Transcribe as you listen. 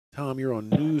Tom, you're on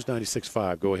News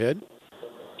 96.5. Go ahead.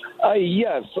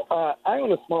 Yes, I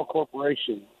own a small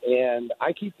corporation, and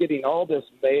I keep getting all this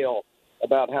mail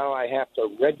about how I have to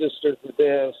register for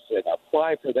this and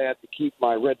apply for that to keep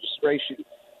my registration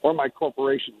or my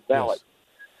corporation valid.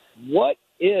 Yes. What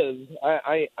is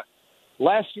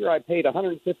last year I paid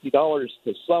 $150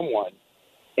 to someone,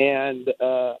 and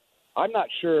I'm not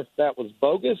sure if that was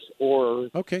bogus or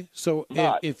Okay, so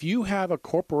not. if you have a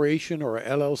corporation or a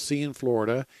LLC in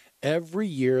Florida, every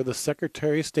year the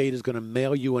Secretary of State is going to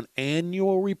mail you an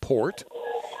annual report.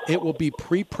 It will be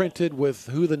pre-printed with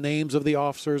who the names of the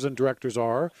officers and directors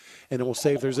are, and it will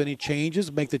say if there's any changes,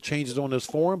 make the changes on this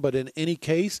form, but in any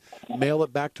case, mail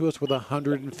it back to us with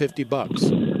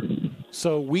 $150.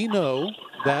 So we know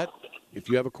that if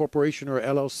you have a corporation or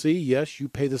LLC, yes, you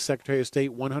pay the Secretary of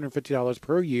State $150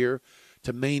 per year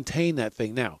to maintain that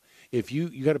thing. Now, if you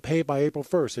got to pay it by April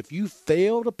 1st. If you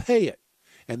fail to pay it,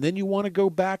 and then you want to go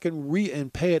back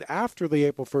and pay it after the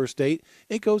April 1st date,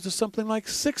 it goes to something like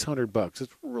 $600.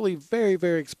 It's really very,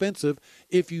 very expensive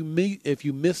if you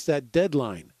miss that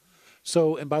deadline.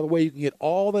 So, and by the way, you can get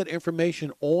all that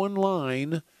information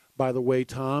online. By the way,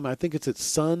 Tom, I think it's at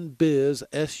sunbiz,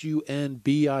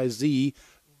 sunbiz.org,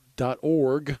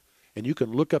 and you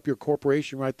can look up your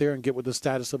corporation right there and get what the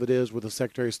status of it is with the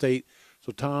Secretary of State.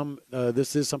 So, Tom,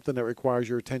 this is something that requires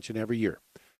your attention every year.